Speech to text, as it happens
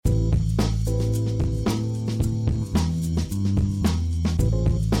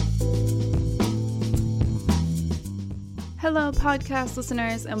Hello, podcast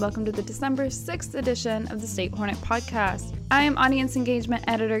listeners, and welcome to the December 6th edition of the State Hornet Podcast. I am Audience Engagement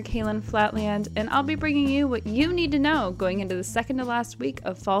Editor Kaylin Flatland, and I'll be bringing you what you need to know going into the second to last week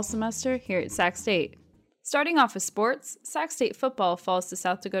of fall semester here at Sac State. Starting off with sports, Sac State football falls to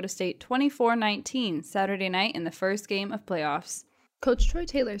South Dakota State 24-19 Saturday night in the first game of playoffs. Coach Troy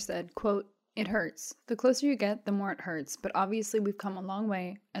Taylor said, quote, "It hurts. The closer you get, the more it hurts, but obviously we've come a long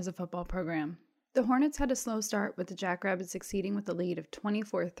way as a football program." The Hornets had a slow start with the Jackrabbits succeeding with a lead of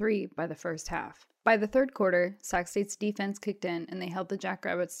 24-3 by the first half. By the third quarter, Sac State's defense kicked in and they held the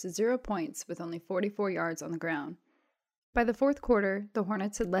Jackrabbits to 0 points with only 44 yards on the ground. By the fourth quarter, the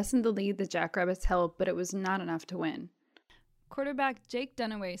Hornets had lessened the lead the Jackrabbits held, but it was not enough to win. Quarterback Jake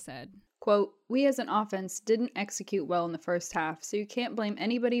Dunaway said, quote, "We as an offense didn't execute well in the first half, so you can't blame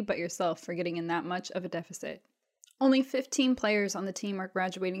anybody but yourself for getting in that much of a deficit. Only 15 players on the team are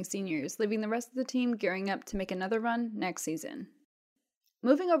graduating seniors, leaving the rest of the team gearing up to make another run next season."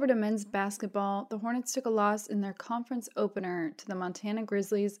 Moving over to men's basketball, the Hornets took a loss in their conference opener to the Montana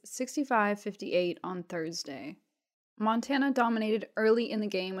Grizzlies 65-58 on Thursday. Montana dominated early in the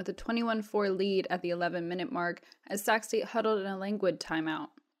game with a 21-4 lead at the 11-minute mark as Sac State huddled in a languid timeout.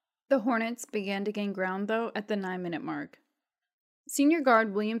 The Hornets began to gain ground, though, at the 9-minute mark. Senior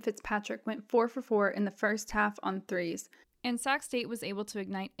guard William Fitzpatrick went 4 for 4 in the first half on threes, and Sac State was able to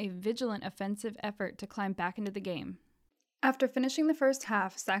ignite a vigilant offensive effort to climb back into the game. After finishing the first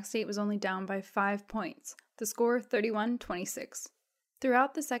half, Sac State was only down by 5 points, the score 31-26.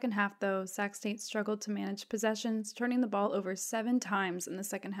 Throughout the second half, though, Sac State struggled to manage possessions, turning the ball over 7 times in the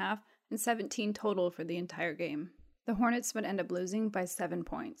second half and 17 total for the entire game. The Hornets would end up losing by 7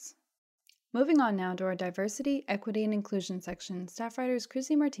 points. Moving on now to our Diversity, Equity, and Inclusion section, staff writers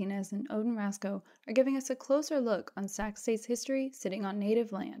Chrissy Martinez and Odin Rasco are giving us a closer look on Sac State's history sitting on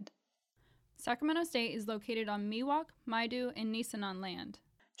native land. Sacramento State is located on Miwok, Maidu, and Nisenan land.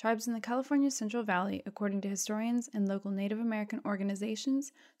 Tribes in the California Central Valley, according to historians and local Native American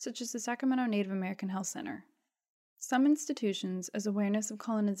organizations such as the Sacramento Native American Health Center. Some institutions, as awareness of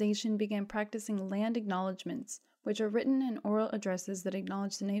colonization, began practicing land acknowledgments, which are written and oral addresses that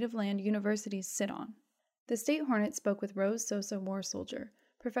acknowledge the native land universities sit on. The State Hornet spoke with Rose Sosa War Soldier,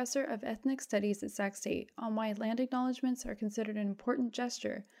 professor of ethnic studies at Sac State, on why land acknowledgments are considered an important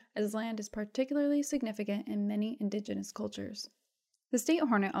gesture, as land is particularly significant in many indigenous cultures. The State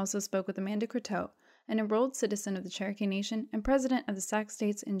Hornet also spoke with Amanda Croteau, an enrolled citizen of the Cherokee Nation and president of the Sac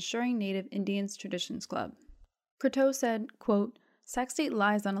State's Ensuring Native Indians Traditions Club. Croteau said, quote, "Sac State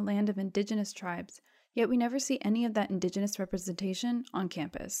lies on a land of indigenous tribes, yet we never see any of that indigenous representation on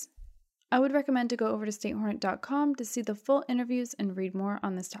campus." I would recommend to go over to statehornet.com to see the full interviews and read more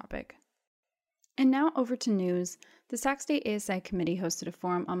on this topic. And now over to news. The Sac State ASI Committee hosted a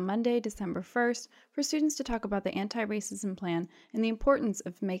forum on Monday, December 1st, for students to talk about the anti-racism plan and the importance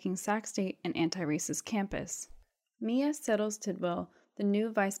of making Sac State an anti-racist campus. Mia Settles Tidwell, the new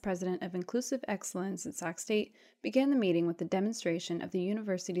Vice President of Inclusive Excellence at Sac State, began the meeting with the demonstration of the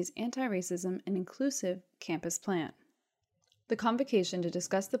university's anti-racism and inclusive campus plan. The convocation to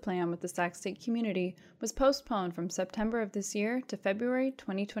discuss the plan with the Sac State community was postponed from September of this year to February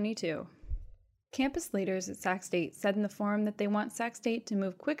 2022. Campus leaders at Sac State said in the forum that they want Sac State to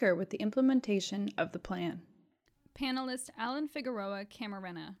move quicker with the implementation of the plan. Panelist Alan Figueroa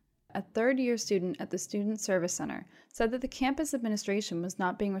Camarena, a third-year student at the Student Service Center, said that the campus administration was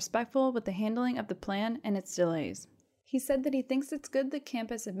not being respectful with the handling of the plan and its delays. He said that he thinks it's good that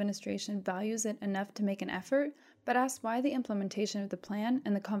campus administration values it enough to make an effort, but asked why the implementation of the plan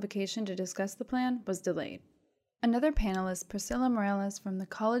and the convocation to discuss the plan was delayed. Another panelist, Priscilla Morales from the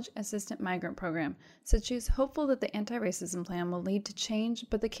College Assistant Migrant Program, said she is hopeful that the anti-racism plan will lead to change,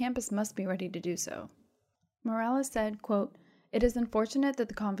 but the campus must be ready to do so. Morales said, quote, "It is unfortunate that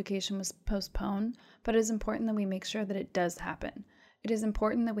the convocation was postponed, but it is important that we make sure that it does happen. It is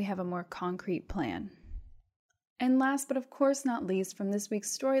important that we have a more concrete plan." And last but of course not least from this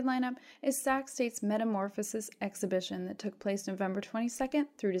week's story lineup is Sac State's Metamorphosis exhibition that took place November 22nd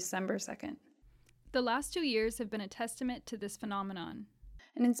through December 2nd. The last 2 years have been a testament to this phenomenon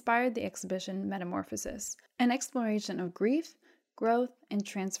and inspired the exhibition Metamorphosis, an exploration of grief, growth, and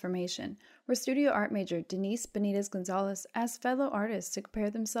transformation, where studio art major Denise Benitez-Gonzalez asked fellow artists to compare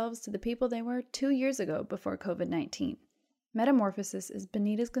themselves to the people they were 2 years ago before COVID-19. Metamorphosis is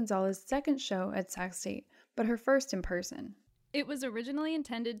Benitez-Gonzalez's second show at Sac State, but her first in person. It was originally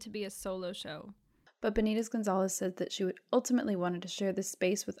intended to be a solo show, but Benitez-Gonzalez said that she would ultimately wanted to share this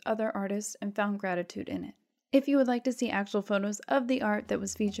space with other artists and found gratitude in it. If you would like to see actual photos of the art that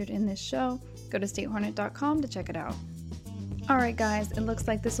was featured in this show, go to statehornet.com to check it out. Alright guys, it looks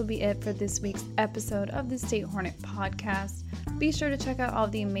like this will be it for this week's episode of the State Hornet Podcast. Be sure to check out all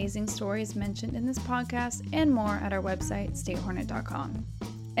the amazing stories mentioned in this podcast and more at our website, statehornet.com.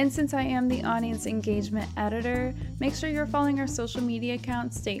 And since I am the audience engagement editor, make sure you're following our social media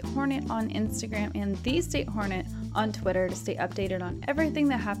accounts, State Hornet on Instagram and The State Hornet on Twitter to stay updated on everything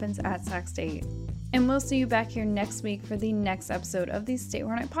that happens at Sac State. And we'll see you back here next week for the next episode of the State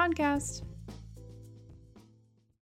Hornet Podcast.